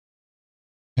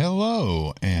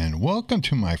Hello, and welcome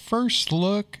to my first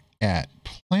look at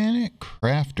Planet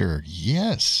Crafter.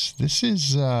 Yes, this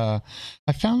is, I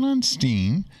found on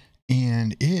Steam,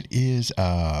 and it is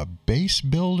a base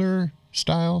builder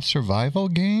style survival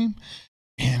game.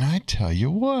 And I tell you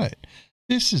what,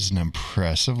 this is an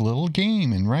impressive little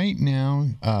game. And right now,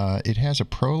 it has a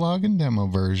prologue and demo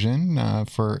version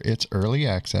for its early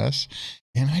access.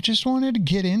 And I just wanted to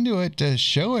get into it to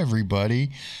show everybody.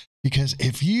 Because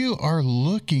if you are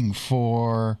looking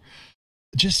for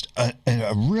just a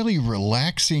really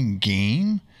relaxing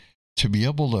game to be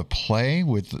able to play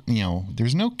with,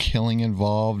 there's no killing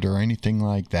involved or anything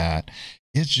like that.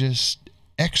 It's just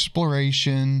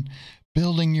exploration,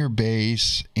 building your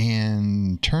base,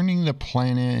 and turning the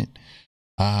planet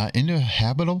into a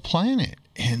habitable planet.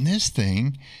 And this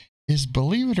thing is,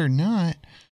 believe it or not,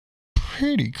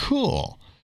 pretty cool.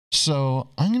 So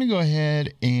I'm going to go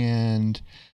ahead and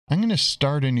I'm going to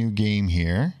start a new game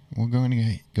here. We're going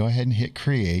to go ahead and hit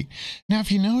create. Now, if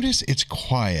you notice, it's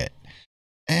quiet.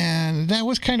 And that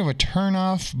was kind of a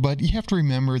turnoff, but you have to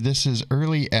remember this is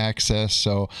early access.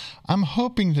 So I'm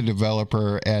hoping the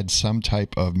developer adds some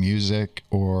type of music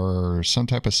or some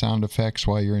type of sound effects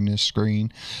while you're in this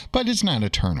screen. But it's not a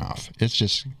turnoff. It's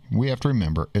just, we have to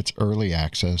remember it's early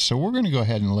access. So we're going to go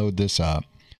ahead and load this up.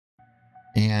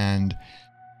 And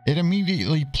it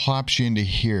immediately plops you into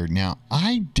here. Now,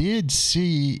 I did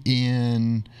see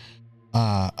in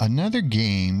another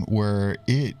game where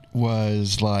it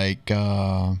was like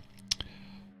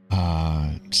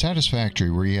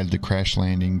Satisfactory, where you had the crash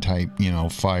landing type,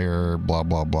 fire, blah,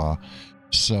 blah, blah.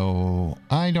 So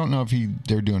I don't know if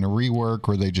they're doing a rework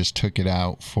or they just took it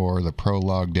out for the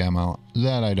prologue demo.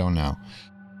 That I don't know.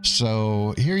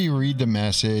 So here you read the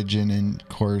message, and then, of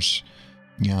course,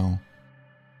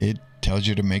 it tells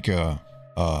you to make a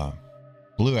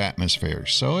blue atmosphere.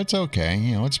 So it's okay.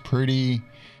 It's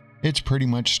pretty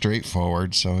much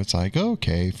straightforward. So it's like,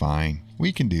 okay, fine,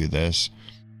 we can do this.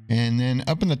 And then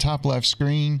up in the top left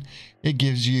screen, it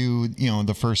gives you,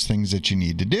 the first things that you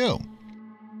need to do.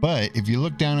 But if you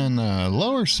look down on the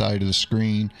lower side of the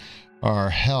screen,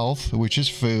 our health, which is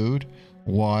food,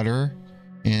 water,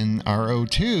 and our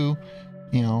O2,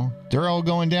 they're all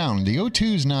going down. The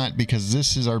O2 is not, because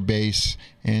this is our base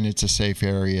and it's a safe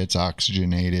area. It's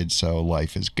oxygenated, so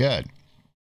life is good.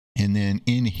 And then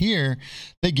in here,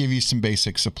 they give you some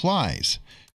basic supplies.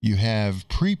 You have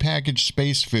prepackaged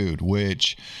space food,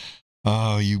 which,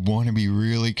 you want to be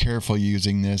really careful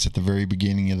using this at the very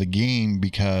beginning of the game,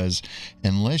 because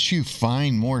unless you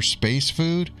find more space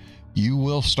food, you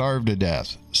will starve to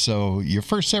death. So your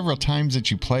first several times that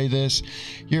you play this,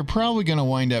 you're probably going to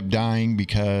wind up dying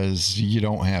because you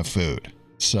don't have food.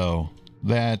 So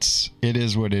it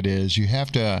is what it is. You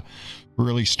have to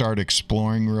really start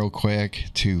exploring real quick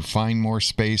to find more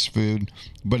space food,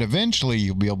 but eventually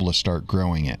you'll be able to start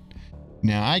growing it.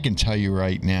 Now, I can tell you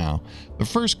right now, the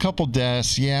first couple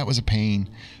deaths, yeah, it was a pain.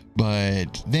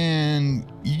 But then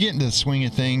you get into the swing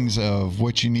of things of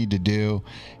what you need to do,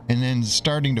 and then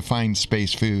starting to find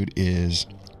space food is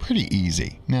pretty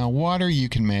easy. Now, water you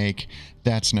can make,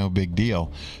 that's no big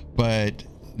deal. But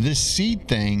this seed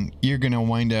thing, you're going to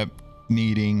wind up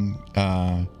needing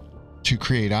to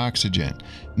create oxygen.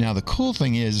 Now, the cool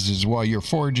thing is while you're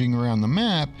foraging around the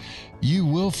map, you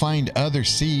will find other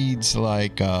seeds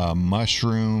like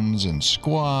mushrooms and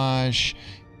squash,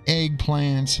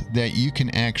 eggplants that you can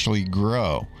actually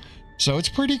grow. So it's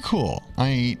pretty cool.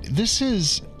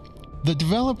 The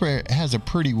developer has a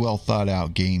pretty well thought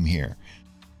out game here.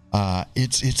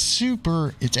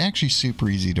 It's actually super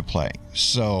easy to play.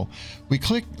 So we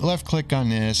left click on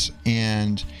this,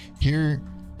 and here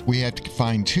we have to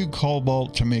find 2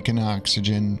 cobalt to make an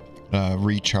oxygen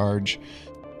recharge.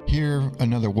 Here,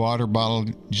 another water bottle,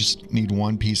 just need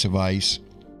 1 piece of ice.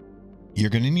 You're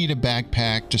going to need a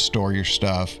backpack to store your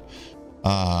stuff.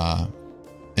 And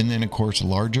then, of course,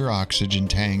 larger oxygen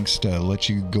tanks to let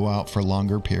you go out for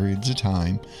longer periods of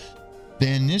time.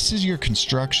 Then this is your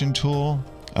construction tool,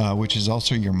 which is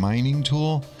also your mining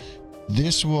tool.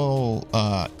 This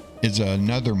is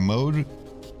another mode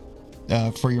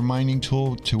for your mining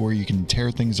tool to where you can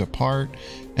tear things apart.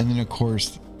 And then, of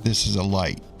course, this is a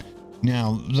light.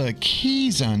 Now, the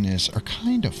keys on this are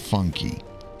kind of funky.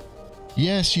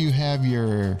 Yes, you have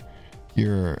your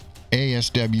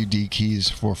ASWD keys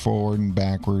for forward and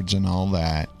backwards and all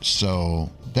that,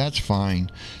 so that's fine.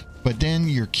 But then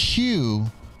your Q,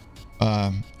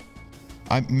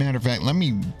 matter of fact, let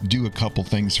me do a couple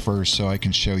things first so I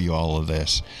can show you all of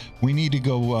this. We need to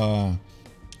go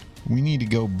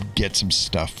get some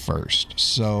stuff first.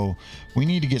 So we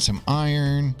need to get some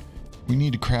iron. We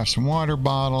need to craft some water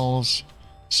bottles.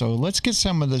 So let's get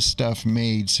some of this stuff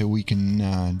made so we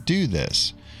can do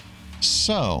this.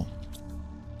 So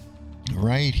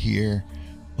right here,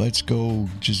 let's go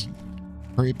just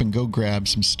hurry up and go grab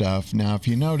some stuff. Now, if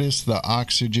you notice, the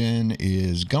oxygen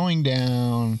is going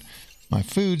down. My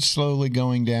food's slowly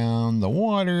going down. The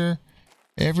water,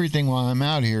 everything while I'm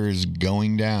out here is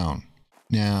going down.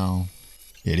 Now,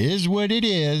 it is what it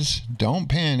is. Don't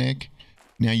panic.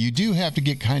 Now, you do have to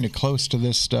get kind of close to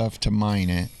this stuff to mine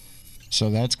it. So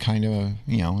that's kind of,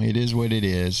 you know, it is what it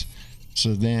is.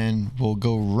 So then we'll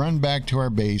go run back to our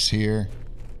base here.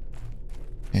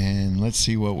 And let's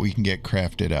see what we can get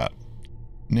crafted up.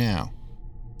 Now,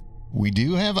 we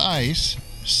do have ice.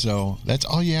 So that's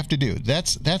all you have to do.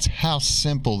 That's how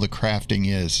simple the crafting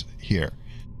is here.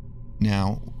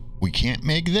 Now, we can't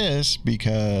make this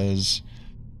because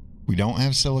we don't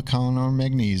have silicon or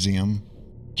magnesium.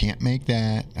 Can't make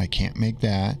that. I can't make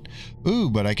that. Ooh,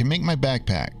 but I can make my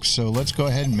backpack. So let's go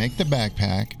ahead and make the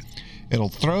backpack. It'll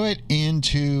throw it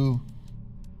into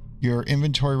your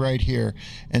inventory right here.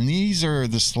 And these are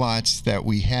the slots that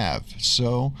we have.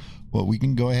 So what we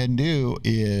can go ahead and do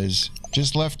is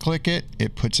just left click it.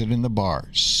 It puts it in the bar.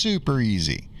 Super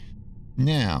easy.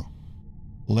 Now,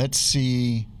 let's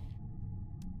see.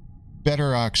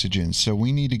 Better oxygen, so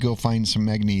we need to go find some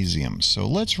magnesium. So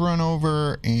let's run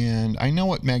over, and I know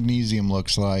what magnesium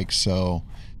looks like, so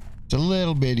it's a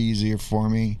little bit easier for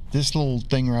me. This little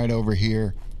thing right over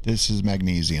here, this is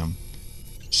magnesium.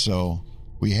 So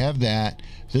we have that.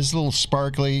 This little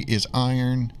sparkly is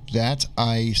iron. That's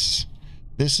ice.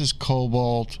 This is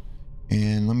cobalt.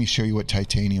 And let me show you what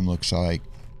titanium looks like.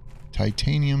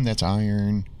 Titanium, that's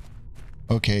iron.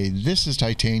 Okay, this is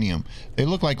titanium. They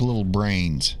look like little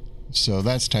brains. So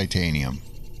that's titanium.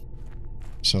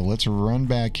 So let's run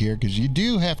back here, because you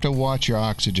do have to watch your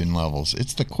oxygen levels.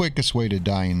 It's the quickest way to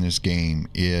die in this game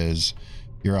is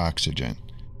your oxygen.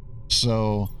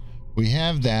 So we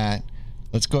have that.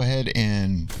 Let's go ahead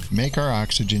and make our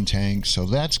oxygen tank. So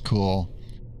that's cool.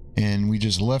 And we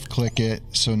just left click it.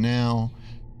 So now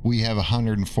we have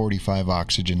 145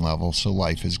 oxygen levels. So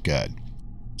life is good.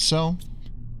 So,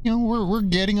 you know, we're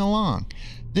getting along.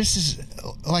 This is,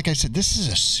 like I said, this is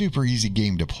a super easy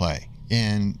game to play,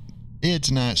 and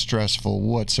it's not stressful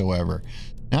whatsoever.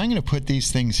 Now I'm going to put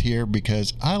these things here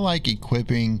because I like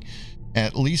equipping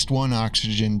at least one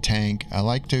oxygen tank. I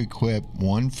like to equip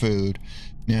one food.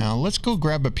 Now let's go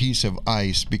grab a piece of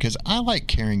ice because I like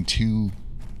carrying two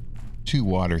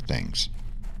water things.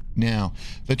 Now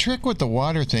the trick with the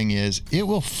water thing is it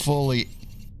will fully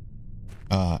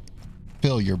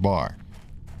fill your bar.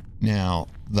 Now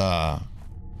the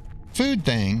food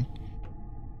thing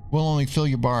will only fill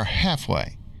your bar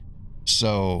halfway.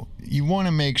 So you want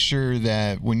to make sure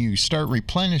that when you start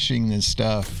replenishing this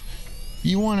stuff,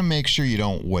 you want to make sure you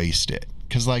don't waste it.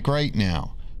 Because like right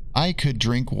now, I could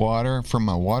drink water from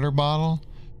my water bottle,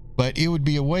 but it would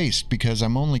be a waste because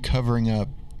I'm only covering up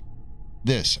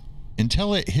this.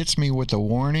 Until it hits me with a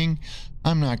warning,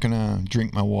 I'm not going to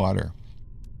drink my water.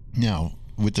 Now,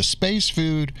 with the space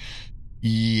food,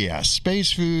 yeah,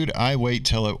 space food, I wait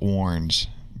till it warns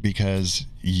because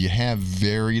you have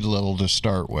very little to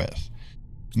start with.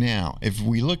 Now, if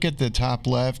we look at the top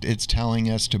left, it's telling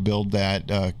us to build that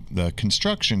the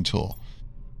construction tool.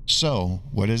 So,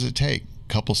 what does it take? A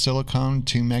couple silicone,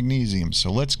 2 magnesium.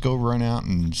 So let's go run out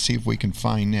and see if we can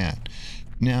find that.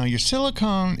 Now, your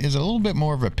silicone is a little bit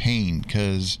more of a pain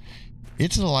because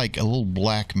it's like a little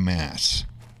black mass.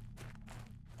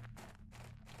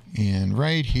 And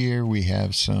right here we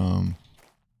have some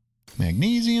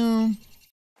magnesium,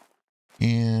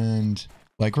 and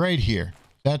like right here,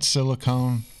 that's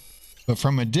silicone, but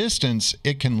from a distance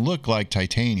it can look like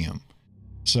titanium.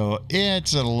 So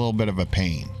it's a little bit of a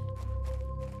pain.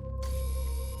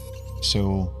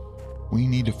 So we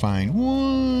need to find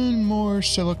one more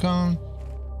silicone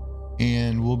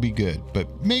and we'll be good.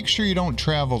 But make sure you don't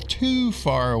travel too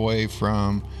far away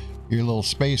from your little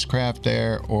spacecraft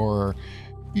there, or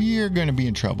you're going to be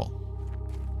in trouble.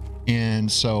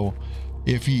 And so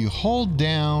if you hold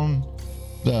down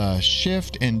the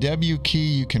shift and W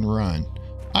key, you can run.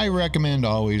 I recommend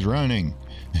always running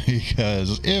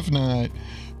because if not,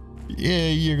 yeah,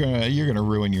 you're gonna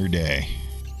ruin your day.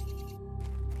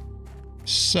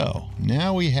 So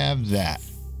now we have that.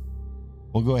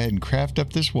 We'll go ahead and craft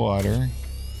up this water,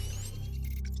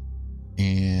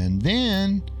 and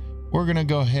then we're gonna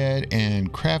go ahead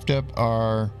and craft up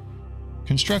our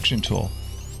construction tool.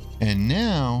 And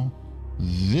now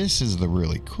this is the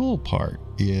really cool part,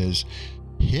 is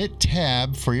hit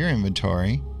tab for your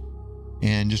inventory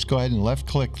and just go ahead and left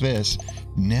click this.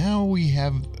 Now we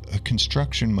have a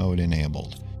construction mode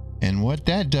enabled. And what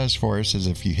that does for us is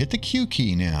if you hit the Q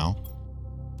key now,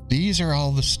 these are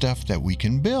all the stuff that we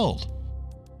can build.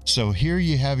 So here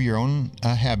you have your own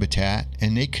habitat,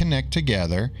 and they connect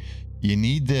together. You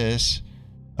need this,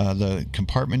 the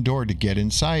compartment door, to get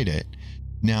inside it.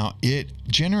 Now it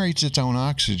generates its own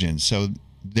oxygen, so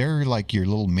they're like your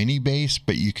little mini base,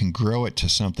 but you can grow it to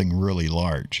something really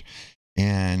large.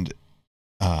 And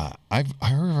I've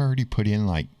already put in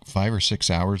like 5 or 6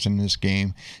 hours in this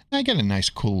game. I got a nice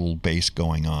cool little base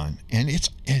going on, and it's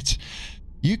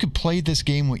you could play this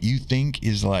game what you think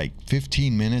is like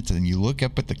 15 minutes, and you look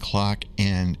up at the clock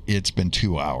and it's been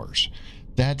 2 hours.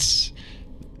 That's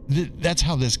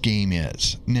how this game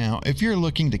is. Now, if you're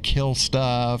looking to kill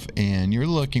stuff and you're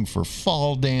looking for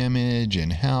fall damage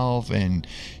and health and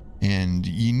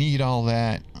you need all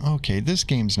that, okay, this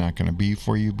game's not going to be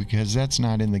for you, because that's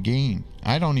not in the game.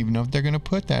 I don't even know if they're going to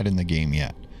put that in the game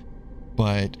yet.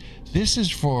 But this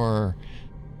is for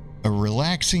a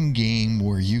relaxing game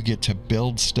where you get to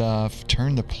build stuff,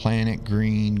 turn the planet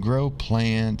green, grow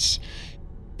plants,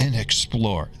 and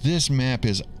explore. This map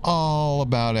is all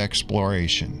about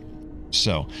exploration.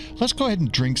 So let's go ahead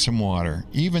and drink some water,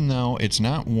 even though it's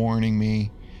not warning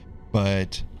me,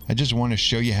 but I just want to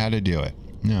show you how to do it.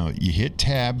 Now, you hit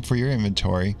tab for your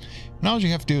inventory, and all you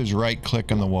have to do is right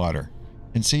click on the water,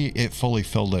 and see, it fully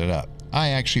filled it up. I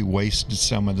actually wasted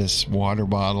some of this water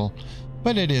bottle,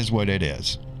 but it is what it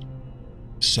is.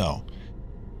 So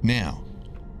now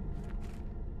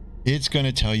it's going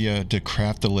to tell you to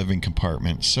craft the living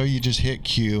compartment. So you just hit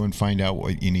Q and find out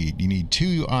what you need. You need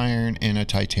 2 iron and a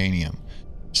titanium.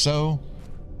 So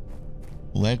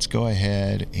let's go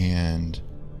ahead and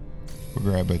we'll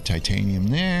grab a titanium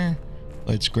there.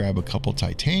 Let's grab a couple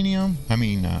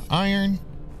iron.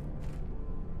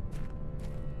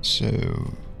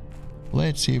 So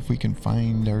let's see if we can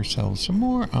find ourselves some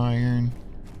more iron.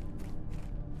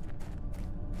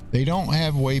 They don't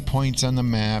have waypoints on the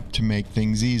map to make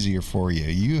things easier for you.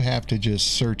 You have to just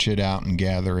search it out and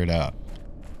gather it up.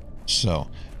 So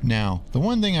now the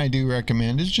one thing I do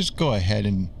recommend is just go ahead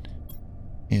and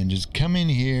just come in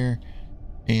here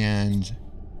and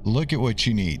look at what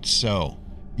you need. So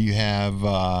you have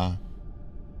the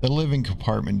living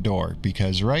compartment door,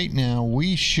 because right now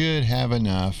we should have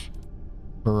enough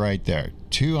for right there.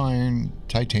 2 iron,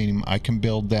 titanium, I can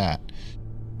build that.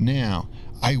 Now,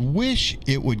 I wish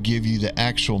it would give you the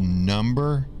actual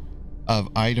number of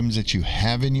items that you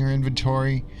have in your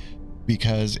inventory,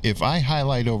 because if I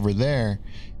highlight over there,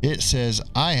 it says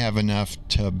I have enough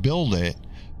to build it.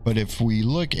 But if we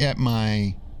look at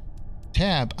my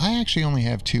tab, I actually only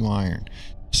have 2 iron.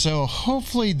 So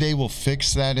hopefully they will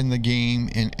fix that in the game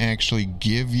and actually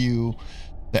give you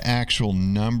the actual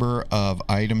number of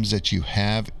items that you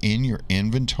have in your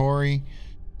inventory,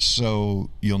 so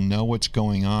you'll know what's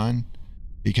going on.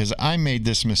 Because I made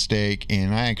this mistake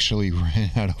and I actually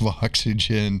ran out of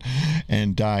oxygen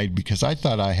and died because I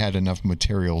thought I had enough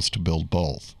materials to build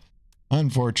both.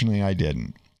 Unfortunately, I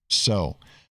didn't. So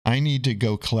I need to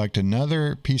go collect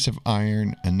another piece of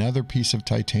iron, another piece of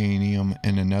titanium,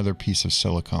 and another piece of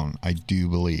silicone, I do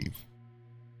believe.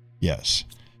 Yes.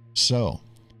 So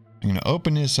I'm going to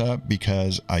open this up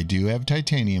because I do have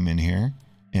titanium in here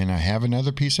and I have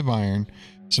another piece of iron.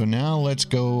 So now let's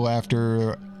go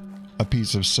after a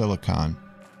piece of silicon.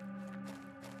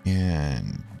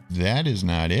 And that is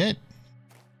not it.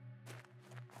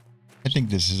 I think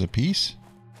this is a piece.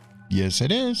 Yes,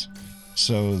 it is.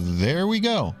 So there we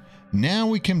go. Now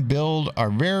we can build our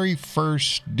very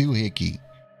first doohickey.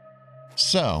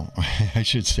 So I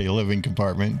should say living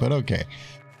compartment, but okay.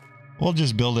 We'll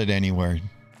just build it anywhere,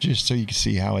 just so you can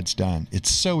see how it's done. It's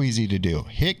so easy to do.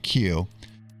 Hit Q,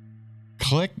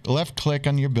 left click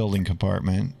on your building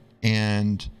compartment,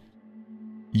 and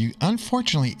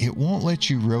unfortunately it won't let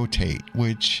you rotate,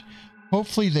 which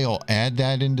hopefully they'll add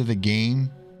that into the game,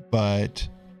 but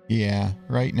yeah,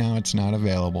 right now it's not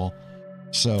available.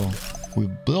 So we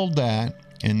build that,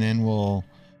 and then we'll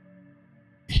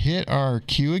hit our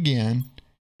Q again,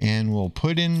 and we'll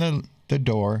put in the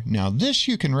door. Now this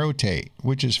you can rotate,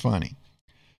 which is funny,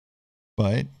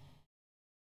 but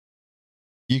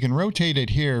you can rotate it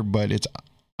here, but it's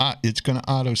going to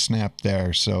auto snap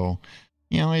there. So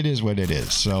you know, it is what it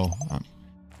is. So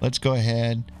let's go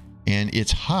ahead, and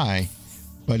it's high,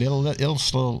 but it'll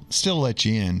still let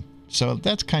you in. So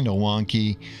that's kind of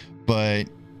wonky, but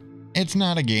it's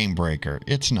not a game breaker.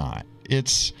 It's not.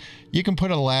 You can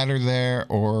put a ladder there,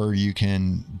 or you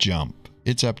can jump.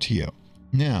 It's up to you.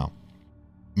 Now,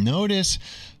 notice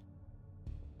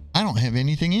I don't have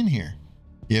anything in here.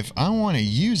 If I want to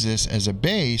use this as a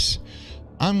base,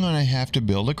 I'm going to have to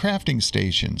build a crafting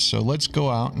station. So let's go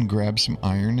out and grab some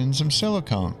iron and some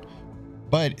silicone.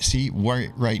 But see,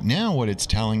 right now what it's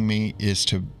telling me is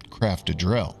to craft a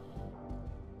drill.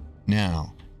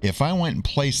 Now, if I went and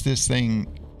placed this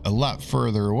thing a lot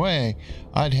further away,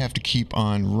 I'd have to keep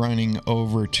on running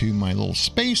over to my little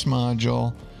space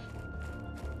module.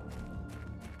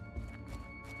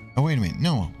 Oh, wait a minute.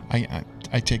 No,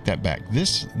 I take that back.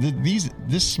 This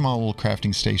small little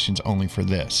crafting station's only for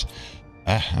this.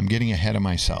 I'm getting ahead of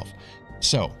myself.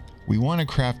 So we want to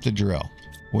craft the drill.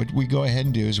 What we go ahead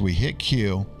and do is we hit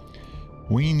Q.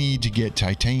 We need to get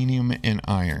titanium and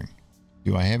iron.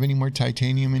 Do I have any more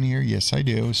titanium in here? Yes, I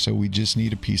do. So we just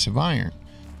need a piece of iron.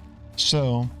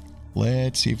 So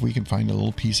let's see if we can find a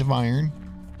little piece of iron.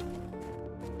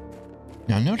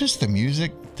 Now notice the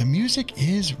music. The music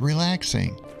is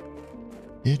relaxing.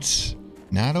 It's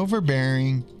not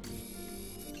overbearing.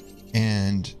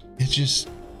 And it's just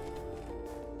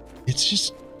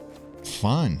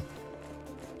fun.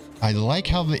 I like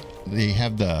how they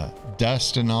have the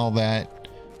dust and all that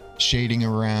shading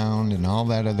around and all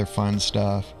that other fun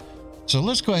stuff. So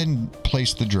let's go ahead and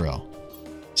place the drill.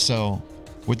 So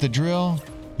with the drill,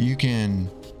 you can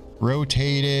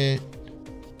rotate it.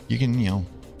 You can,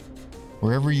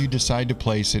 wherever you decide to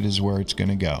place it is where it's going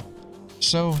to go.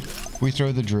 So we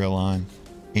throw the drill on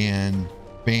and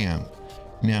bam.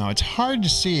 Now it's hard to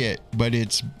see it, but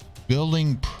it's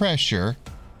building pressure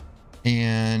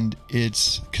and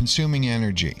it's consuming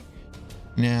energy.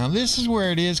 Now this is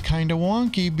where it is kind of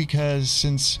wonky, because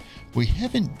since we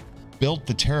haven't built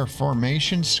the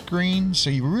terraformation screen,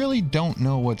 so you really don't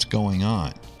know what's going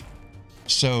on.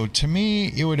 So to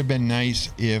me, it would have been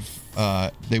nice if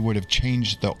they would have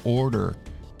changed the order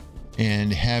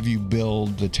and have you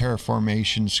build the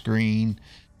terraformation screen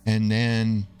and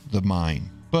then the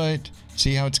mine. But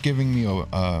see how it's giving me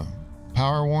a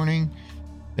power warning?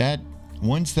 That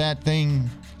once that thing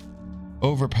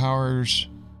overpowers,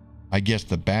 I guess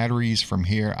the batteries from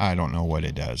here, I don't know what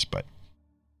it does, but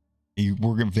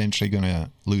we're eventually going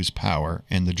to lose power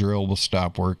and the drill will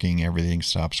stop working. Everything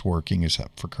stops working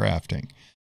except for crafting.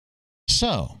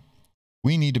 So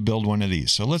we need to build one of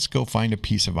these. So let's go find a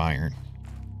piece of iron.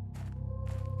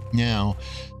 Now,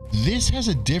 this has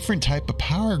a different type of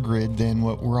power grid than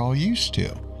what we're all used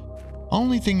to.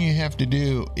 Only thing you have to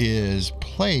do is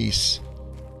place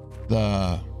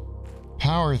the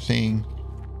power thing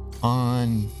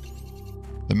on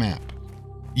the map.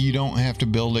 You don't have to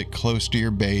build it close to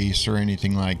your base or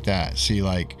anything like that. See,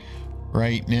 like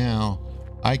right now,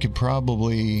 I could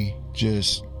probably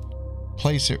just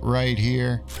place it right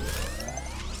here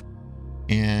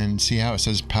and see how it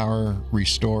says power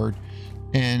restored.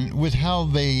 And with how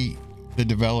the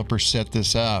developer set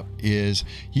this up is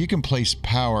you can place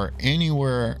power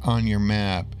anywhere on your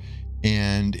map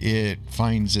and it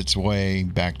finds its way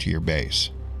back to your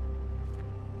base.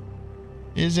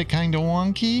 Is it kind of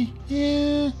wonky?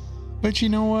 Yeah, but you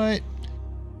know what?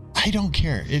 I don't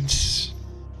care.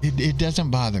 It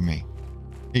doesn't bother me,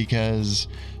 because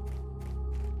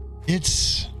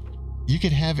you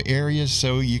could have areas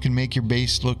so you can make your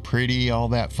base look pretty, all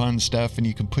that fun stuff, and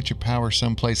you can put your power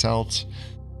someplace else.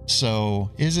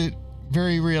 So is it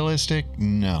very realistic?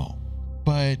 No,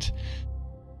 but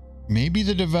maybe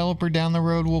the developer down the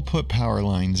road will put power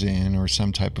lines in or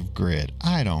some type of grid.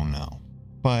 I don't know,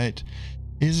 but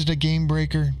is it a game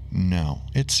breaker? No,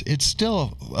 it's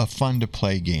still a fun to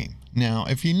play game. Now,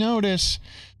 if you notice,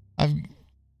 I've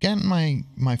gotten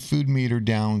my food meter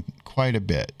down quite a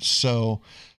bit. So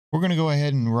we're going to go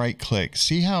ahead and right click.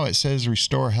 See how it says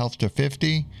restore health to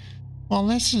 50? Well,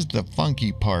 this is the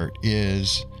funky part,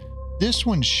 is this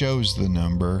one shows the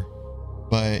number,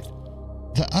 but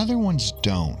the other ones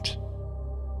don't.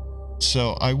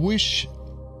 So I wish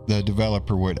the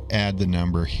developer would add the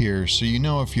number here so you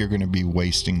know if you're going to be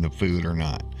wasting the food or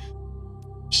not.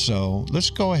 So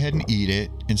let's go ahead and eat it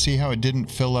and see how it didn't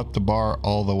fill up the bar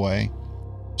all the way.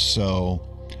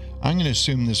 So I'm going to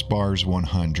assume this bar is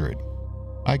 100.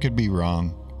 I could be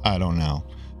wrong. I don't know.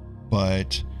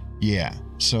 But yeah,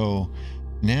 so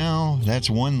now that's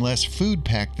one less food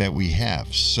pack that we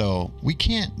have. So we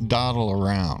can't dawdle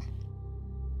around.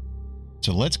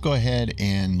 So let's go ahead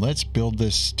and let's build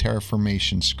this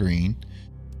terraformation screen.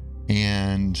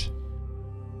 And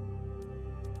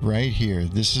right here,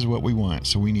 this is what we want.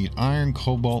 So we need iron,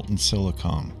 cobalt, and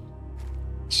silicon.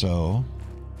 So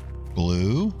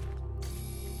blue.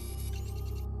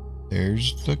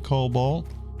 There's the cobalt.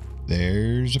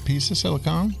 There's a piece of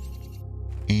silicon.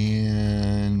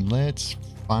 And let's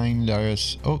find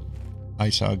us. Oh,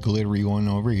 I saw a glittery one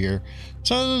over here.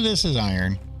 So this is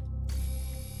iron.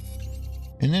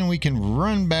 And then we can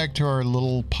run back to our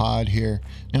little pod here.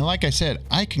 Now, like I said,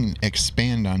 I can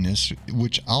expand on this,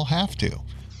 which I'll have to,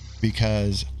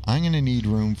 because I'm going to need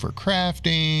room for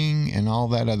crafting and all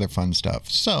that other fun stuff.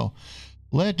 So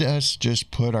let us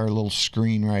just put our little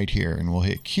screen right here, and we'll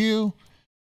hit Q,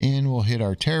 and we'll hit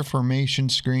our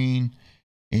terraformation screen,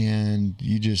 and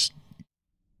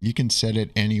you can set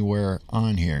it anywhere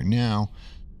on here. Now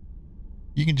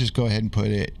you can just go ahead and put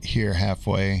it here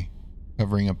halfway,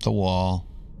 covering up the wall.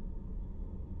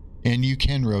 And you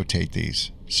can rotate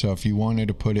these. So if you wanted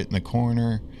to put it in the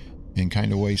corner and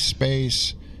kind of waste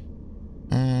space,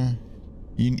 I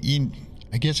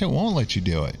guess it won't let you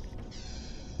do it.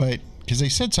 But because they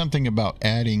said something about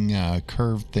adding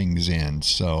curved things in,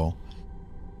 so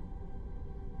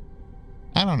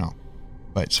I don't know.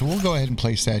 But so we'll go ahead and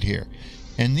place that here.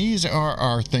 And these are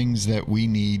our things that we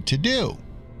need to do.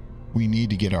 We need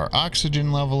to get our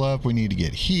oxygen level up. We need to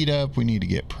get heat up. We need to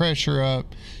get pressure up.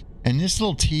 And this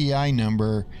little TI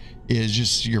number is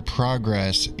just your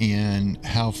progress in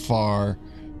how far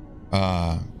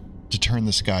to turn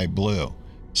the sky blue.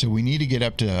 So we need to get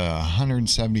up to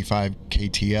 175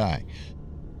 KTI.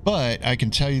 But I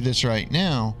can tell you this right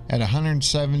now, at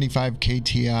 175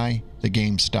 KTI, the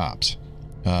game stops.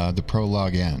 The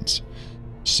prologue ends.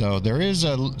 So there is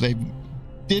they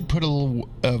did put a little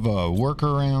of a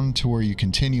workaround to where you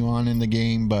continue on in the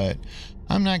game, but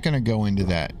I'm not going to go into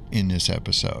that in this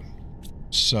episode.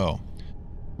 So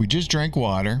we just drank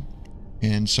water,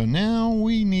 and so now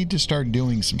we need to start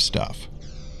doing some stuff.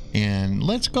 And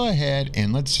let's go ahead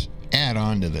and let's add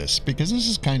on to this, because this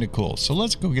is kind of cool. So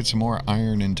let's go get some more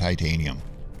iron and titanium.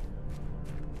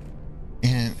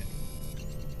 And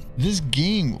this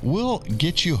game will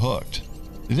get you hooked.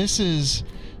 This is,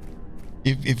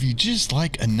 if you just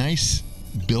like a nice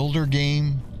builder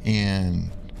game and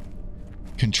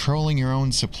controlling your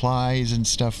own supplies and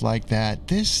stuff like that,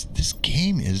 this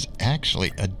game is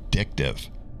actually addictive.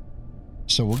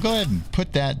 So we'll go ahead and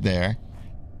put that there,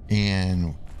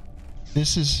 and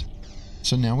this is,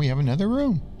 so now we have another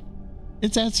room.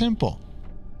 It's that simple.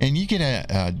 And you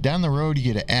get down the road,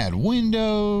 you get to add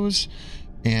windows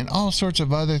and all sorts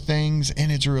of other things,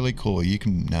 and it's really cool. You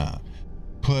can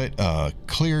put a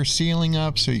clear ceiling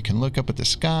up so you can look up at the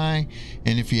sky,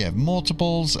 and if you have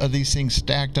multiples of these things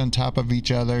stacked on top of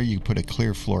each other, you put a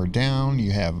clear floor down.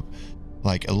 You have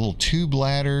like a little tube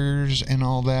ladders and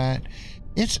all that.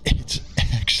 It's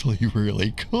actually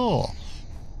really cool.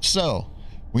 So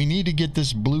we need to get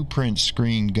this blueprint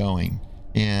screen going,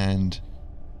 and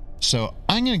so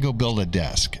I'm going to go build a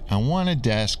desk. I want a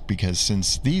desk because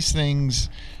since these things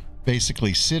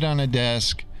basically sit on a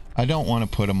desk, I don't want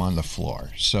to put them on the floor.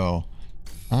 So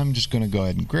I'm just going to go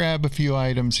ahead and grab a few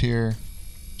items here.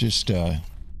 Just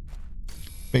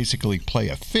basically play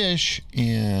a fish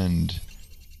and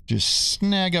just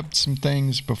snag up some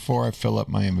things before I fill up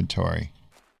my inventory.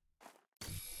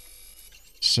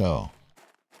 So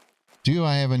do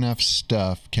I have enough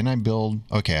stuff? Can I build?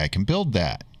 Okay, I can build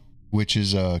that, which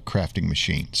is a crafting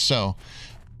machine. So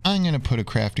I'm going to put a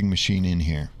crafting machine in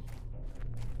here,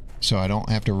 so I don't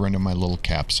have to run to my little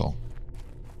capsule.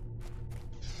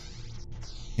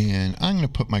 And I'm going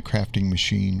to put my crafting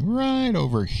machine right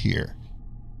over here.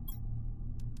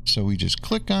 So we just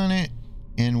click on it,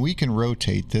 and we can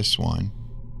rotate this one.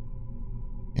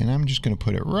 And I'm just going to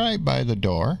put it right by the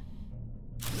door.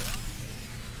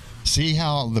 See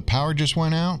how the power just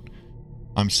went out?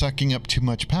 I'm sucking up too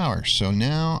much power. So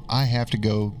now I have to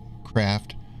go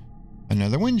craft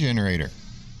another wind generator.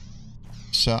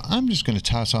 So I'm just going to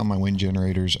toss all my wind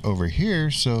generators over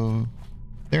here so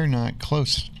they're not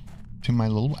close to my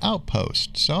little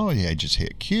outpost. So yeah, just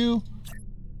hit Q,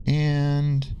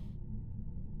 and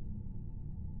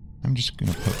I'm just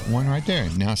going to put one right there.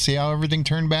 Now see how everything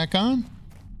turned back on?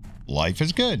 Life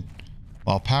is good.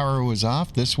 While power was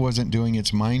off, this wasn't doing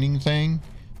its mining thing.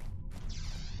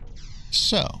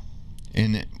 So,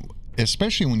 and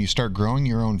especially when you start growing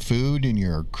your own food and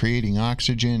you're creating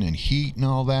oxygen and heat and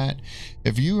all that,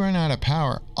 if you run out of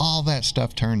power, all that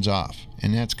stuff turns off,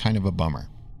 and that's kind of a bummer.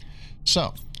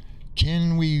 So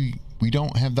we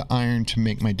don't have the iron to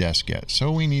make my desk yet,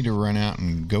 so we need to run out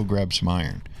and go grab some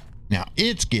iron. Now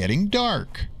it's getting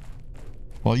dark.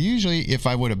 Well, usually if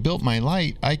I would have built my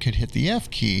light, I could hit the F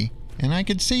key and I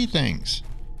could see things.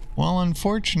 Well,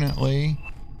 unfortunately,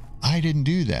 I didn't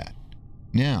do that.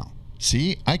 Now,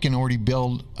 see, I can already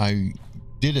build, I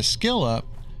did a skill up,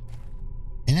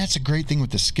 and that's a great thing with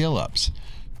the skill ups.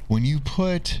 When you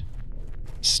put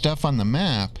stuff on the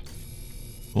map,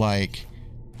 like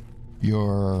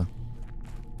your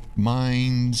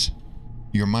mines,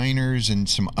 your miners, and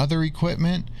some other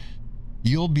equipment,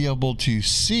 you'll be able to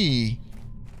see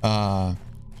the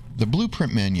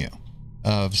blueprint menu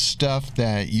of stuff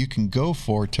that you can go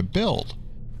for to build.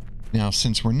 Now,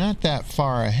 since we're not that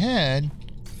far ahead,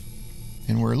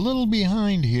 and we're a little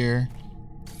behind here,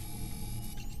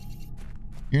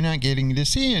 you're not getting to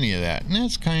see any of that, and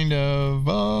that's kind of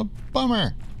a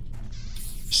bummer.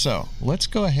 So let's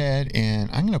go ahead and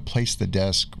I'm going to place the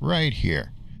desk right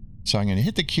here. So I'm going to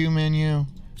hit the Q menu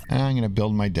and I'm going to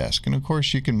build my desk. And of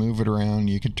course you can move it around,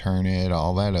 you can turn it,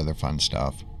 all that other fun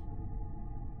stuff.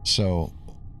 So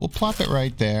we'll plop it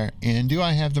right there. And do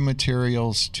I have the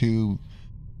materials to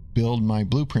build my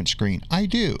blueprint screen? I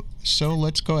do. So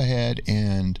let's go ahead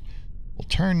and we'll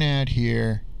turn that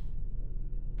here.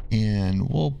 And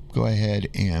we'll go ahead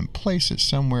and place it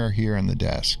somewhere here on the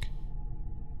desk.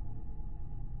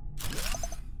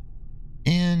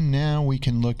 And now we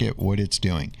can look at what it's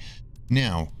doing.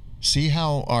 Now, see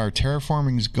how our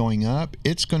terraforming is going up?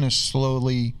 It's going to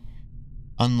slowly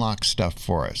unlock stuff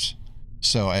for us.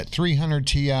 So at 300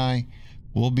 Ti,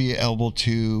 we'll be able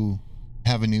to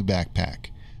have a new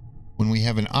backpack. When we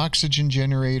have an oxygen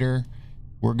generator,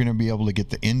 we're going to be able to get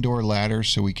the indoor ladder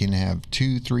so we can have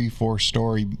 2, 3,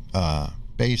 4-story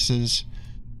bases.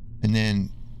 And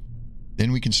then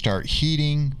we can start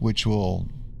heating, which will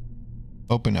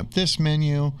open up this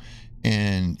menu,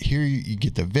 and here you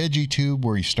get the veggie tube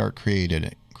where you start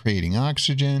creating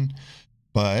oxygen.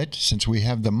 But since we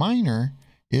have the miner,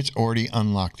 it's already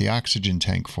unlocked the oxygen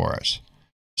tank for us.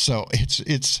 So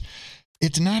it's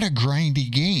not a grindy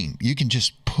game. You can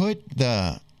just put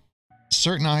the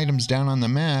certain items down on the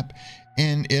map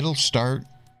and it'll start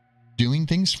doing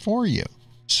things for you.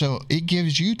 So it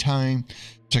gives you time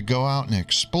to go out and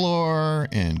explore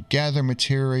and gather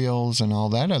materials and all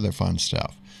that other fun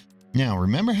stuff. Now,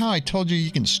 remember how I told you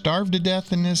you can starve to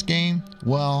death in this game?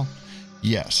 Well,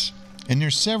 yes. And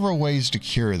there's several ways to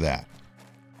cure that.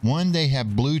 One, they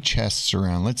have blue chests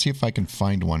around. Let's see if I can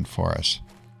find one for us.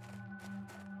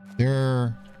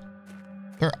 They're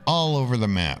all over the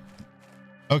map.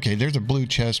 Okay, there's a blue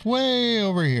chest way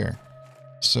over here.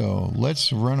 So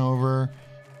let's run over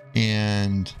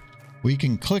and we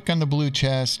can click on the blue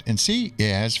chest and see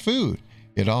it has food.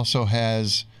 It also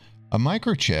has a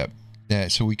microchip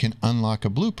so we can unlock a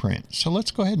blueprint. So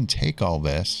let's go ahead and take all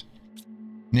this.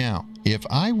 Now, if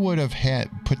I would have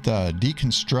put the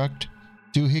deconstruct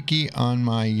doohickey on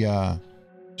my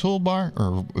toolbar,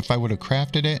 or if I would have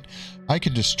crafted it, I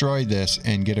could destroy this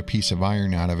and get a piece of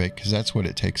iron out of it, because that's what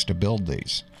it takes to build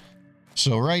these.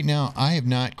 So right now I have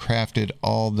not crafted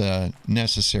all the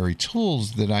necessary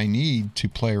tools that I need to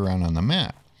play around on the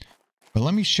map. But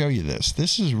let me show you this.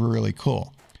 This is really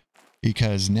cool,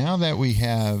 because now that we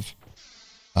have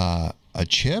a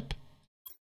chip,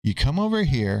 you come over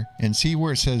here and see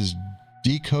where it says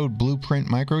decode blueprint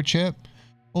microchip.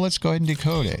 Well, let's go ahead and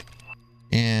decode it.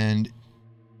 And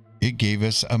it gave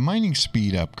us a mining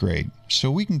speed upgrade.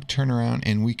 So we can turn around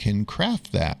and we can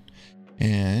craft that.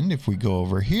 And if we go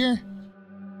over here,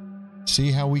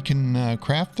 see how we can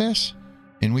craft this?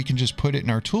 And we can just put it in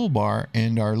our toolbar,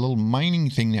 and our little mining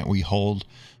thing that we hold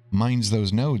mines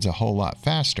those nodes a whole lot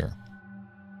faster.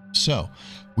 So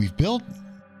we've built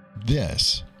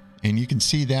this, and you can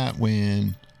see that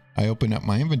when I open up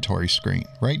my inventory screen.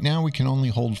 Right now we can only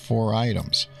hold 4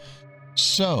 items.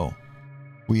 So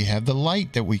we have the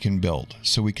light that we can build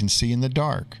so we can see in the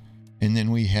dark. And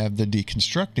then we have the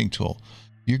deconstructing tool.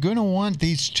 You're going to want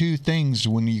these 2 things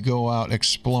when you go out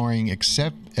exploring,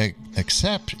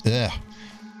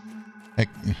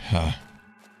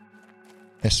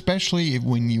 especially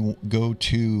when you go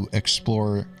to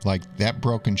explore like that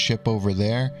broken ship over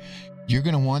there. You're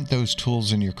going to want those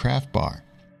tools in your craft bar.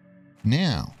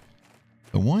 Now,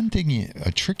 the one thing,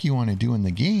 a trick you want to do in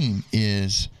the game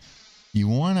is you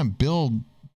want to build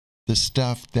the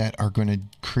stuff that are going to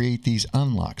create these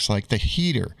unlocks, like the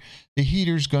heater. The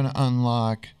heater's going to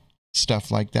unlock stuff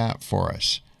like that for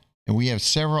us. And we have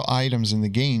several items in the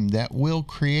game that will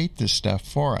create this stuff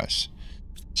for us.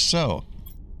 So,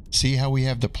 see how we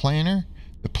have the planner?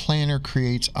 The planner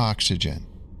creates oxygen.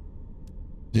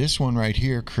 This one right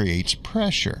here creates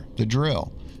pressure, the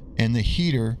drill. And the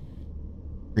heater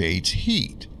creates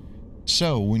heat.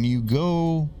 So when you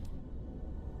go,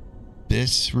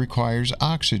 this requires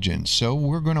oxygen. So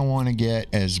we're going to want to get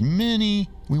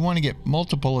we want to get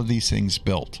multiple of these things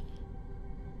built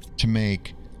to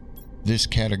make this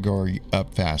category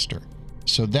up faster.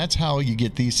 So that's how you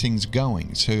get these things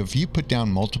going. So if you put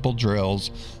down multiple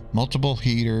drills, multiple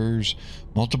heaters,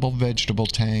 multiple vegetable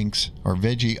tanks, or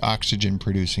veggie oxygen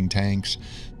producing tanks,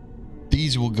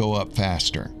 these will go up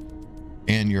faster.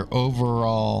 And your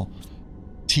overall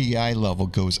TI level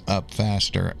goes up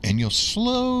faster. And you'll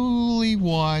slowly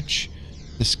watch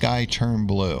the sky turn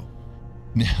blue.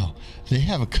 Now, they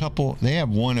have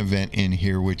one event in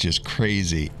here which is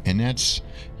crazy. And that's,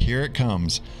 here it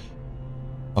comes.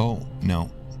 Oh,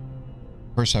 no.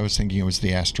 First, I was thinking it was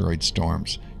the asteroid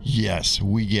storms. Yes,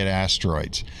 we get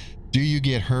asteroids. Do you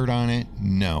get hurt on it?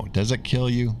 No. Does it kill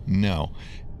you? No.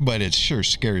 But it sure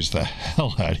scares the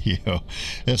hell out of you,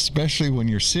 especially when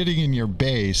you're sitting in your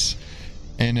base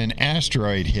and an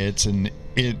asteroid hits and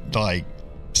it like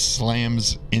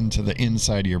slams into the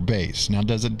inside of your base. Now,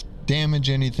 does it damage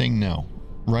anything? No.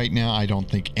 Right now, I don't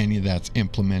think any of that's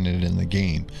implemented in the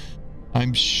game.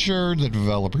 I'm sure the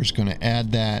developer's going to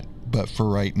add that, but for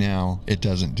right now, it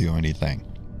doesn't do anything.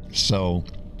 So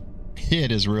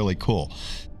it is really cool.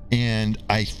 And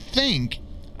I think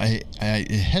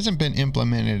it hasn't been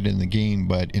implemented in the game,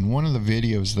 but in one of the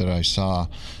videos that I saw,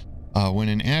 when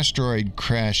an asteroid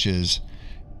crashes,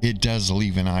 it does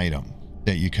leave an item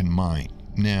that you can mine.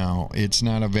 Now, it's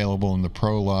not available in the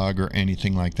prologue or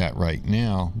anything like that right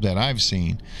now that I've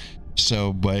seen.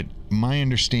 So, but my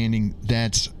understanding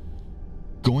that's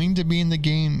going to be in the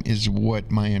game is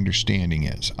what my understanding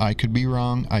is. I could be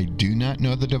wrong. I do not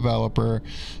know the developer.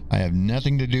 I have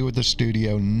nothing to do with the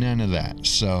studio, none of that.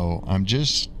 So I'm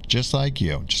just like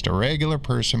you, just a regular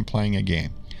person playing a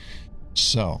game.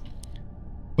 So,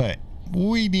 but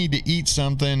we need to eat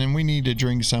something and we need to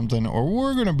drink something or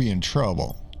we're going to be in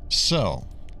trouble. So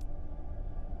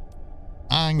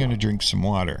I'm going to drink some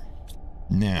water.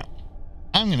 Now,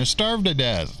 I'm going to starve to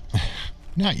death.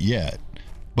 Not yet.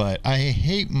 But I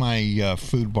hate my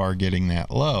food bar getting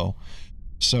that low.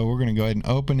 So we're going to go ahead and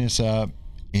open this up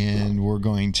and we're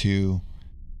going to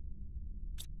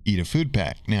eat a food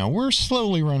pack. Now we're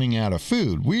slowly running out of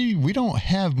food. We don't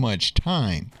have much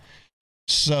time.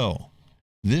 So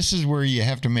this is where you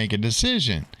have to make a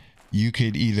decision. You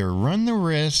could either run the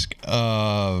risk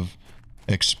of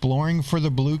exploring for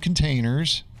the blue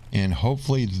containers and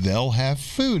hopefully they'll have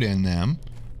food in them,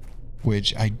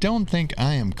 which I don't think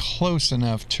I am close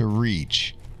enough to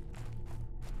reach.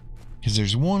 Because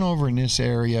there's one over in this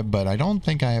area, but I don't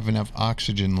think I have enough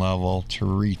oxygen level to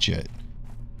reach it.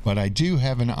 But I do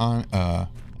have an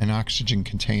oxygen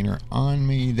container on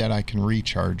me that I can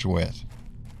recharge with.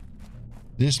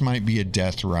 This might be a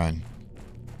death run.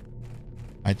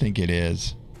 I think it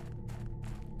is.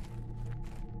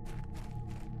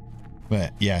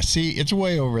 But yeah, see, it's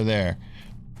way over there.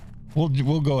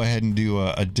 We'll go ahead and do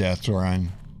a death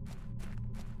run.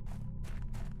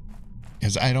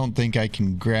 Because I don't think I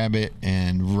can grab it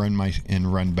and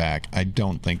run back. I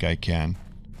don't think I can.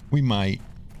 We might.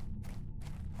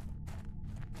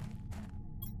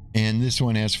 And this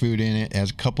one has food in it, has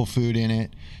a couple food in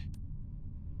it.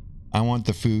 I want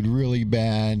the food really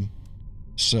bad.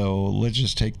 So let's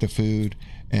just take the food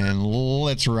and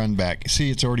let's run back. See,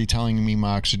 it's already telling me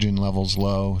my oxygen level's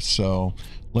low. So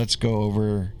let's go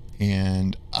over.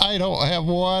 And I don't have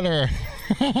water.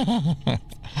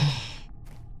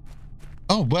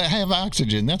 Oh, but I have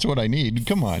oxygen. That's what I need.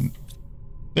 Come on.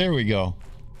 There we go.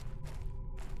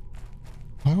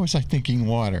 Why was I thinking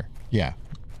water? Yeah.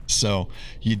 So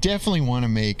you definitely want to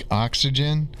make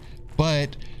oxygen,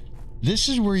 but this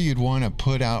is where you'd want to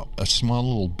put out a small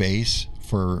little base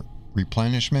for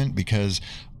replenishment, because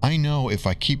I know if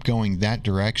I keep going that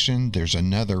direction, there's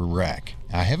another wreck.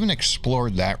 I haven't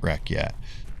explored that wreck yet.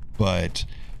 But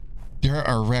there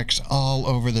are wrecks all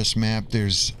over this map.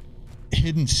 There's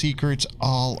hidden secrets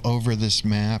all over this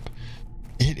map.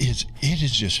 It is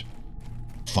just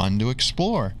fun to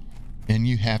explore. And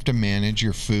you have to manage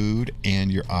your food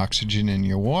and your oxygen and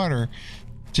your water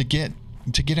to get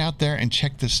out there and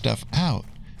check this stuff out.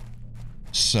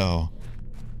 So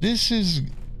this has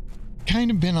kind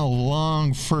of been a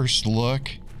long first look.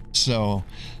 So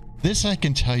this I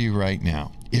can tell you right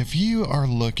now. If you are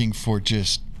looking for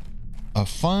just a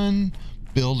fun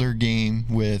builder game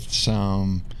with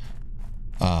some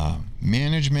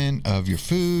management of your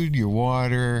food, your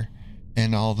water,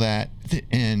 and all that,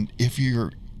 and if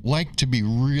you're like to be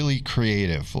really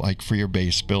creative, like for your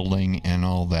base building and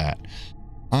all that,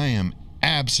 I am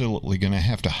absolutely going to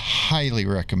have to highly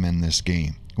recommend this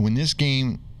game. When this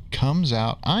game comes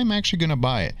out, I'm actually going to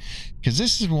buy it, because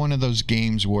this is one of those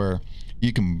games where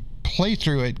you can play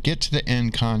through it, get to the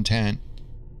end content,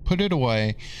 put it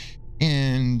away,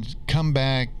 and come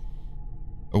back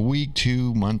a week,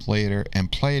 2 months later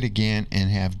and play it again and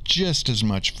have just as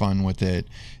much fun with it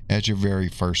as your very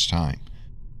first time.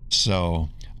 So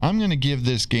I'm going to give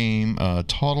this game a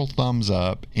total thumbs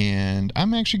up, and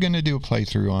I'm actually going to do a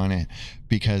playthrough on it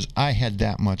because I had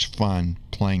that much fun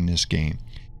playing this game.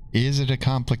 Is it a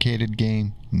complicated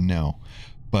game? No.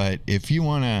 But if you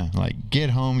want to like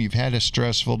get home, you've had a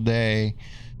stressful day,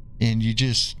 and you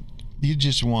just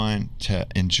want to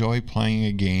enjoy playing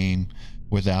a game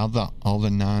without all the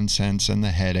nonsense and the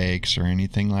headaches or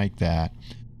anything like that,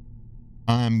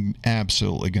 I'm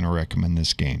absolutely going to recommend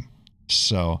this game.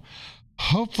 So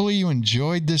hopefully you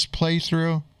enjoyed this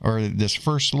playthrough, or this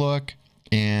first look.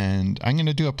 And I'm going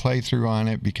to do a playthrough on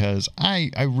it because I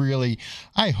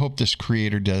hope this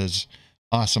creator does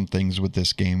awesome things with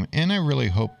this game. And I really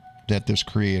hope that this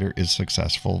creator is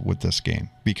successful with this game,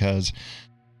 because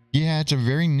yeah, it's a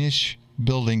very niche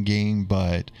building game,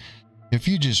 but if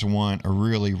you just want a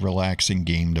really relaxing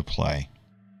game to play,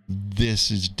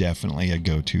 this is definitely a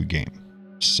go-to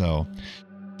game. So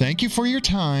thank you for your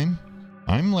time.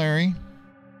 I'm Larry.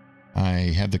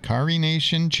 I have the Khari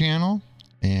Nation channel.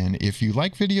 And if you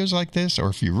like videos like this, or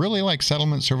if you really like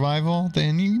settlement survival,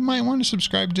 then you might want to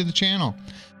subscribe to the channel.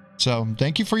 So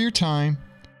thank you for your time.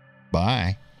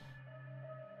 Bye.